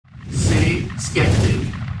skeptic.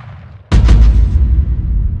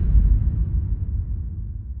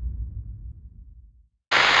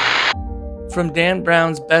 From Dan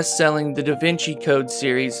Brown's best-selling The Da Vinci Code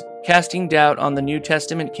series, casting doubt on the New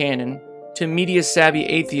Testament canon, to media-savvy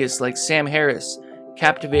atheists like Sam Harris,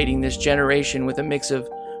 captivating this generation with a mix of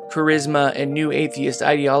charisma and new atheist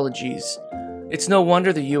ideologies, it's no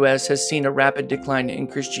wonder the US has seen a rapid decline in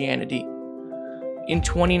Christianity. In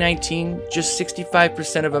 2019, just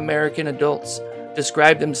 65% of American adults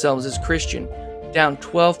described themselves as Christian, down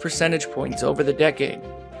 12 percentage points over the decade.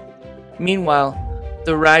 Meanwhile,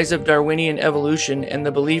 the rise of Darwinian evolution and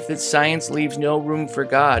the belief that science leaves no room for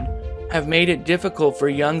God have made it difficult for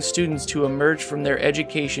young students to emerge from their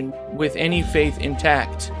education with any faith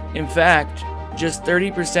intact. In fact, just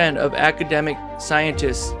 30% of academic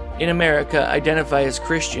scientists in America identify as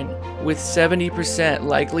Christian, with 70%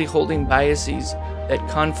 likely holding biases that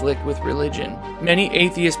conflict with religion. Many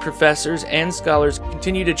atheist professors and scholars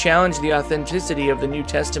continue to challenge the authenticity of the New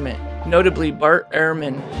Testament. Notably, Bart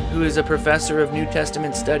Ehrman, who is a professor of New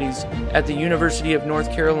Testament studies at the University of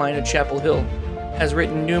North Carolina, Chapel Hill, has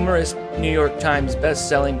written numerous New York Times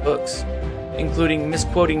best-selling books, including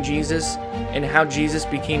Misquoting Jesus and How Jesus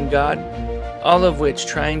Became God, all of which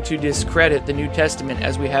trying to discredit the New Testament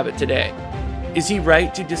as we have it today. Is he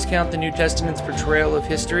right to discount the New Testament's portrayal of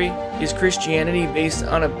history? Is Christianity based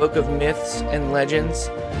on a book of myths and legends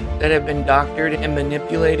that have been doctored and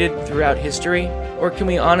manipulated throughout history? Or can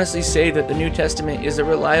we honestly say that the New Testament is a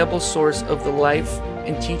reliable source of the life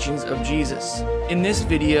and teachings of Jesus? In this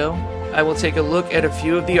video, I will take a look at a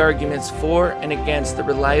few of the arguments for and against the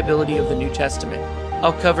reliability of the New Testament.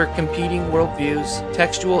 I'll cover competing worldviews,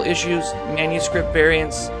 textual issues, manuscript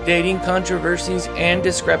variants, dating controversies, and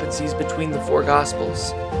discrepancies between the four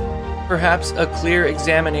Gospels. Perhaps a clear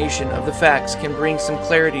examination of the facts can bring some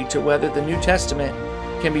clarity to whether the New Testament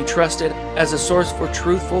can be trusted as a source for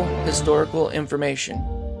truthful historical information.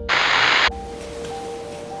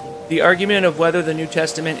 The argument of whether the New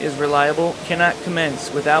Testament is reliable cannot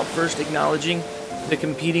commence without first acknowledging the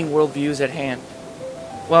competing worldviews at hand.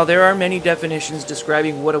 While there are many definitions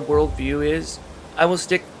describing what a worldview is, I will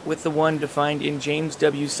stick with the one defined in James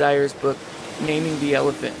W. Sire's book, Naming the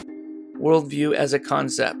Elephant, Worldview as a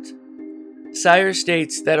Concept. Sire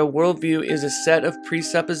states that a worldview is a set of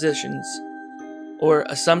presuppositions, or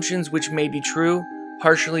assumptions which may be true,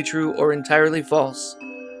 partially true, or entirely false,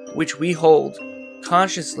 which we hold,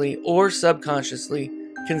 consciously or subconsciously,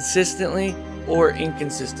 consistently or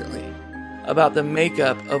inconsistently, about the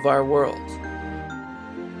makeup of our world.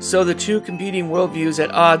 So the two competing worldviews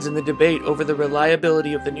at odds in the debate over the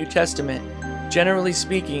reliability of the New Testament, generally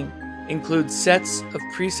speaking, include sets of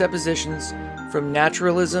presuppositions from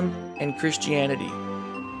naturalism and Christianity.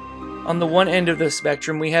 On the one end of the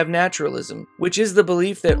spectrum, we have naturalism, which is the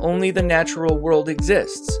belief that only the natural world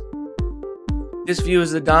exists. This view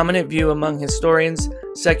is the dominant view among historians,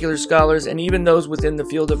 secular scholars, and even those within the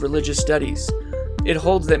field of religious studies. It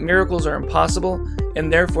holds that miracles are impossible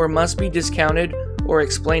and therefore must be discounted or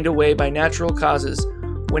explained away by natural causes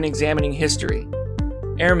when examining history.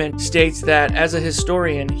 Ehrman states that, as a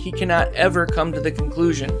historian, he cannot ever come to the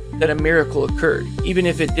conclusion that a miracle occurred, even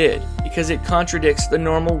if it did, because it contradicts the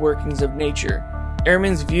normal workings of nature.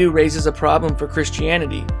 Ehrman's view raises a problem for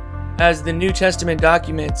Christianity, as the New Testament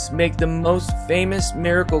documents make the most famous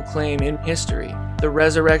miracle claim in history, the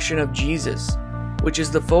resurrection of Jesus, which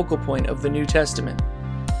is the focal point of the New Testament.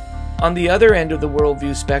 On the other end of the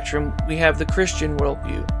worldview spectrum, we have the Christian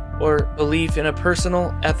worldview, or belief in a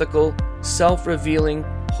personal, ethical, self-revealing,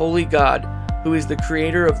 holy God who is the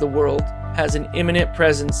creator of the world, has an immanent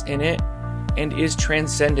presence in it, and is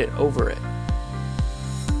transcendent over it.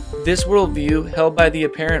 This worldview, held by the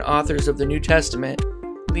apparent authors of the New Testament,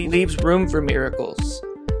 leaves room for miracles,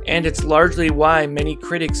 and it's largely why many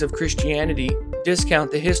critics of Christianity discount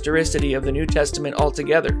the historicity of the New Testament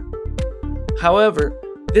altogether. However,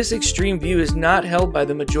 this extreme view is not held by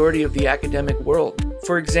the majority of the academic world.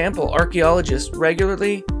 For example, archaeologists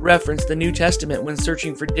regularly reference the New Testament when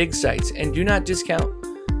searching for dig sites and do not discount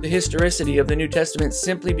the historicity of the New Testament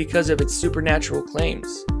simply because of its supernatural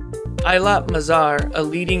claims. Eilat Mazar, a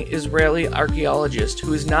leading Israeli archaeologist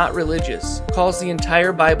who is not religious, calls the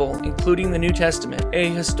entire Bible, including the New Testament, a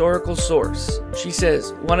historical source. She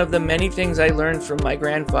says, "One of the many things I learned from my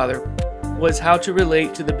grandfather was how to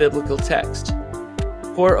relate to the biblical text.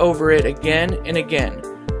 Pore over it again and again,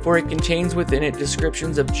 for it contains within it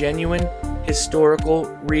descriptions of genuine historical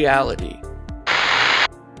reality."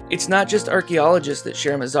 It's not just archaeologists that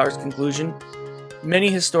share Mazar's conclusion.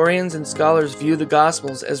 Many historians and scholars view the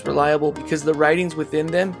Gospels as reliable because the writings within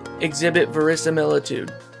them exhibit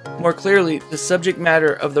verisimilitude. More clearly, the subject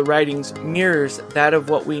matter of the writings mirrors that of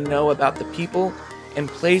what we know about the people and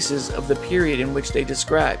places of the period in which they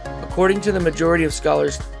describe. According to the majority of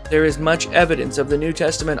scholars, there is much evidence of the New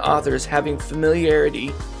Testament authors having familiarity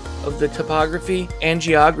of the topography and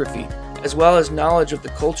geography, as well as knowledge of the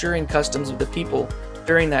culture and customs of the people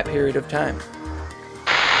during that period of time.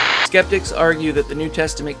 Skeptics argue that the New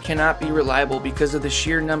Testament cannot be reliable because of the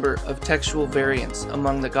sheer number of textual variants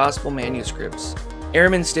among the Gospel manuscripts.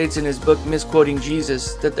 Ehrman states in his book Misquoting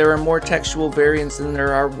Jesus that there are more textual variants than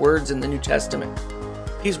there are words in the New Testament.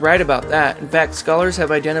 He's right about that. In fact, scholars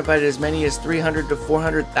have identified as many as 300 to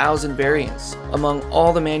 400,000 variants among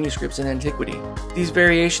all the manuscripts in antiquity. These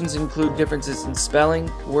variations include differences in spelling,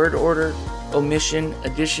 word order, omission,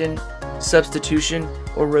 addition, substitution,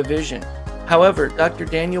 or revision. However, Dr.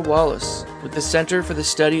 Daniel Wallace, with the Center for the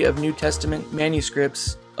Study of New Testament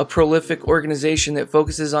Manuscripts, a prolific organization that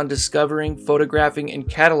focuses on discovering, photographing, and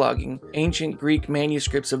cataloging ancient Greek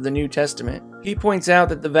manuscripts of the New Testament, he points out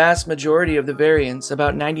that the vast majority of the variants,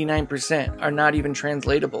 about 99%, are not even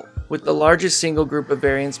translatable, with the largest single group of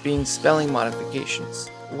variants being spelling modifications.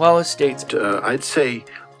 Wallace states, I'd say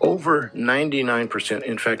over 99%,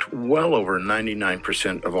 in fact, well over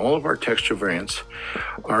 99% of all of our textual variants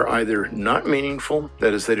are either not meaningful,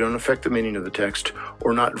 that is, they don't affect the meaning of the text,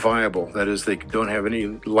 or not viable, that is, they don't have any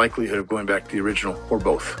likelihood of going back to the original, or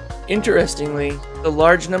both. Interestingly, the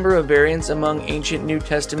large number of variants among ancient New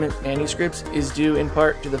Testament manuscripts is due in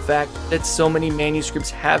part to the fact that so many manuscripts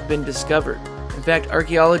have been discovered. In fact,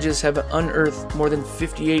 archaeologists have unearthed more than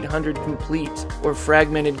 5,800 complete or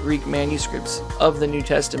fragmented Greek manuscripts of the New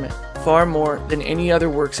Testament, far more than any other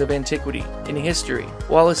works of antiquity in history.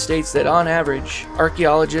 Wallace states that on average,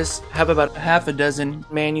 archaeologists have about half a dozen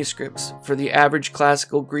manuscripts for the average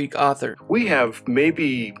classical Greek author. We have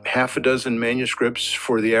maybe half a dozen manuscripts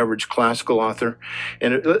for the average classical author,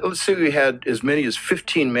 and let's say we had as many as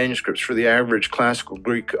 15 manuscripts for the average classical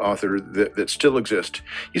Greek author that still exist.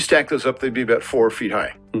 You stack those up, they'd be about 4 feet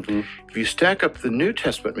high. Mm-hmm. If you stack up the New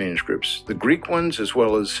Testament manuscripts, the Greek ones as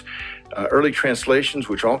well as early translations,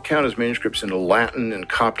 which all count as manuscripts into Latin and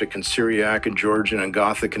Coptic and Syriac and Georgian and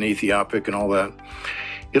Gothic and Ethiopic and all that,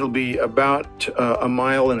 it'll be about 1.25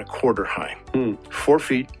 miles high. 4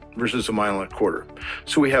 feet versus 1.25 miles.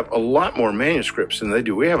 So we have a lot more manuscripts than they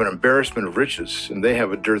do. We have an embarrassment of riches, and they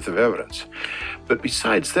have a dearth of evidence. But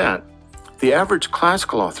besides that, the average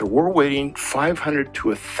classical author, we're waiting 500 to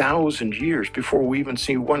 1,000 years before we even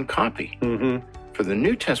see one copy. Mm-hmm. For the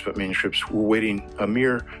New Testament manuscripts, we're waiting a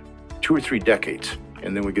mere 2 or 3 decades,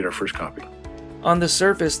 and then we get our first copy. On the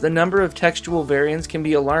surface, the number of textual variants can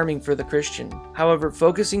be alarming for the Christian. However,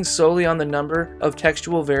 focusing solely on the number of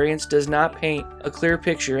textual variants does not paint a clear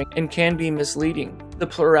picture and can be misleading. The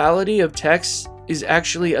plurality of texts is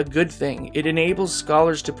actually a good thing. It enables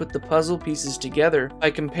scholars to put the puzzle pieces together by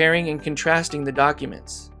comparing and contrasting the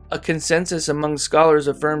documents. A consensus among scholars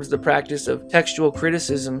affirms the practice of textual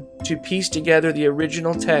criticism to piece together the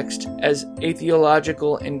original text as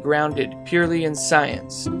atheological and grounded purely in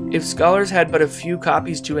science. If scholars had but a few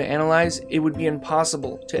copies to analyze, it would be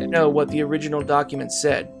impossible to know what the original document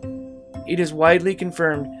said. It is widely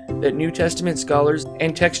confirmed that New Testament scholars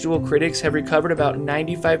and textual critics have recovered about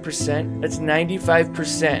 95%, that's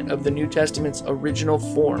 95% of the New Testament's original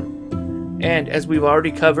form. And as we've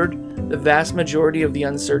already covered, the vast majority of the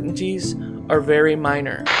uncertainties are very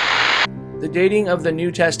minor. The dating of the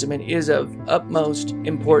New Testament is of utmost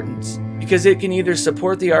importance because it can either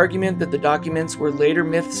support the argument that the documents were later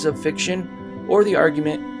myths of fiction or the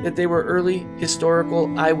argument that they were early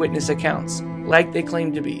historical eyewitness accounts, like they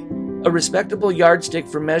claim to be. A respectable yardstick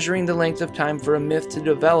for measuring the length of time for a myth to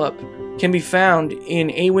develop can be found in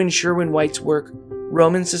Awen Sherwin-White's work,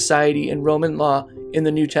 Roman Society and Roman Law in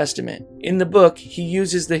the New Testament. In the book, he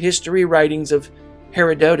uses the history writings of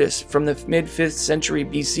Herodotus from the mid-5th century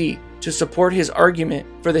BC to support his argument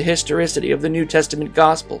for the historicity of the New Testament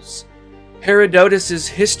Gospels. Herodotus's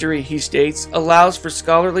history, he states, allows for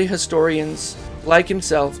scholarly historians like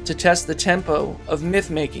himself to test the tempo of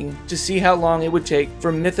myth-making to see how long it would take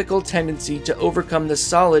for mythical tendency to overcome the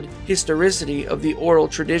solid historicity of the oral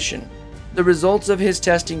tradition. The results of his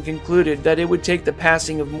testing concluded that it would take the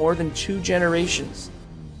passing of more than 2 generations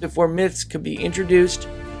before myths could be introduced,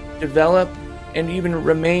 develop, and even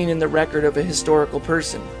remain in the record of a historical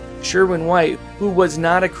person. Sherwin-White, who was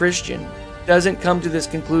not a Christian, doesn't come to this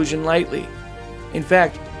conclusion lightly. In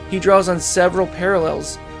fact, he draws on several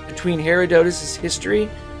parallels between Herodotus' history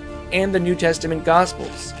and the New Testament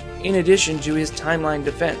Gospels, in addition to his timeline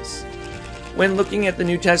defense. When looking at the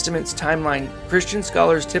New Testament's timeline, Christian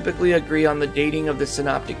scholars typically agree on the dating of the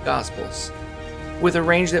Synoptic Gospels. with a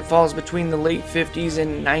range that falls between the late 50s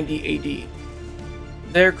and 90 AD.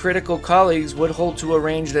 Their critical colleagues would hold to a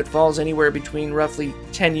range that falls anywhere between roughly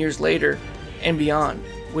 10 years later and beyond,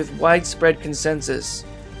 with widespread consensus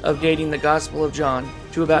of dating the Gospel of John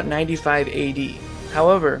to about 95 AD.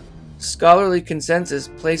 However, scholarly consensus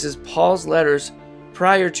places Paul's letters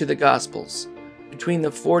prior to the Gospels, between the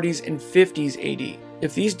 40s and 50s AD.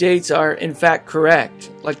 If these dates are in fact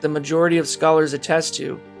correct, like the majority of scholars attest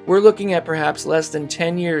to, we're looking at perhaps less than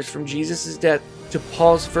 10 years from Jesus' death to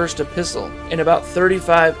Paul's first epistle, and about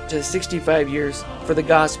 35 to 65 years for the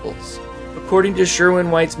Gospels. According to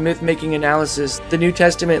Sherwin-White's myth-making analysis, the New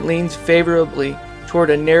Testament leans favorably toward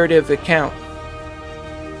a narrative account.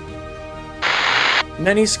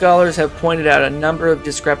 Many scholars have pointed out a number of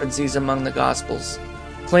discrepancies among the Gospels,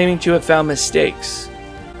 claiming to have found mistakes.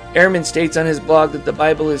 Ehrman states on his blog that the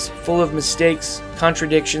Bible is full of mistakes,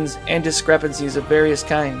 contradictions, and discrepancies of various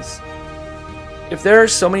kinds. If there are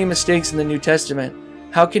so many mistakes in the New Testament,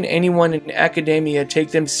 how can anyone in academia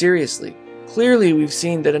take them seriously? Clearly, we've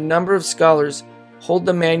seen that a number of scholars hold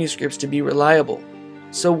the manuscripts to be reliable.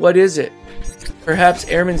 So what is it? Perhaps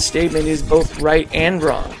Ehrman's statement is both right and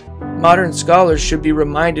wrong. Modern scholars should be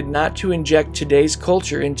reminded not to inject today's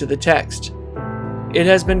culture into the text. It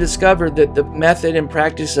has been discovered that the method and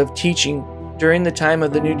practice of teaching during the time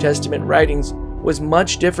of the New Testament writings was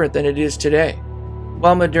much different than it is today.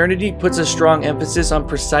 While modernity puts a strong emphasis on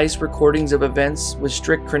precise recordings of events with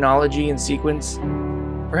strict chronology and sequence,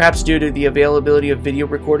 perhaps due to the availability of video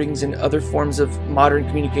recordings and other forms of modern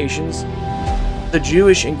communications, the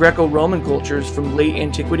Jewish and Greco-Roman cultures from late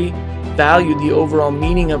antiquity valued the overall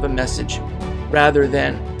meaning of a message rather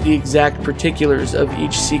than the exact particulars of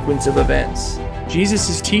each sequence of events.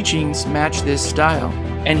 Jesus' teachings match this style,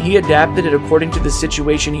 and he adapted it according to the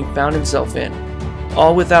situation he found himself in,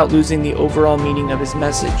 all without losing the overall meaning of his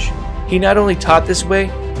message. He not only taught this way,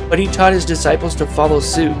 but he taught his disciples to follow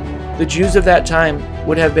suit. The Jews of that time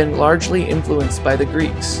would have been largely influenced by the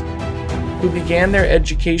Greeks, who began their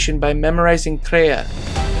education by memorizing kreia,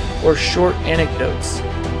 or short anecdotes,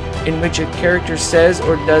 in which a character says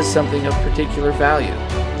or does something of particular value.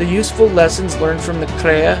 The useful lessons learned from the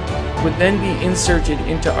kreia would then be inserted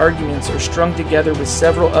into arguments or strung together with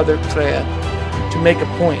several other kreia to make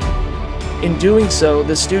a point. In doing so,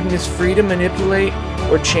 the student is free to manipulate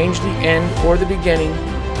or change the end or the beginning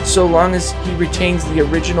so long as he retains the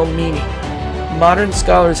original meaning. Modern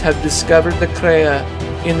scholars have discovered the kreia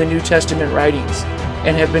in the New Testament writings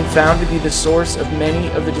and have been found to be the source of many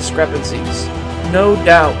of the discrepancies. No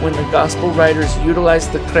doubt when the Gospel writers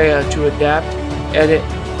utilized the kreia to adapt, edit,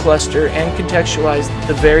 cluster, and contextualize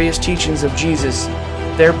the various teachings of Jesus,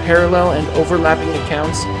 their parallel and overlapping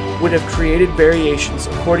accounts would have created variations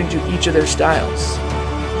according to each of their styles.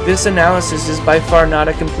 This analysis is by far not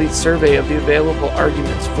a complete survey of the available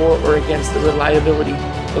arguments for or against the reliability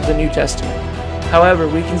of the New Testament. However,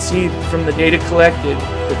 we can see from the data collected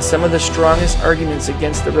that some of the strongest arguments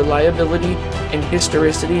against the reliability and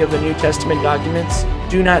historicity of the New Testament documents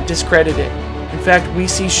do not discredit it. In fact, we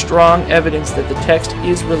see strong evidence that the text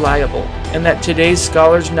is reliable, and that today's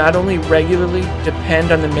scholars not only regularly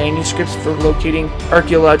depend on the manuscripts for locating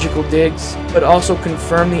archaeological digs, but also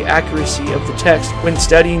confirm the accuracy of the text when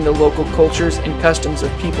studying the local cultures and customs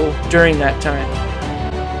of people during that time.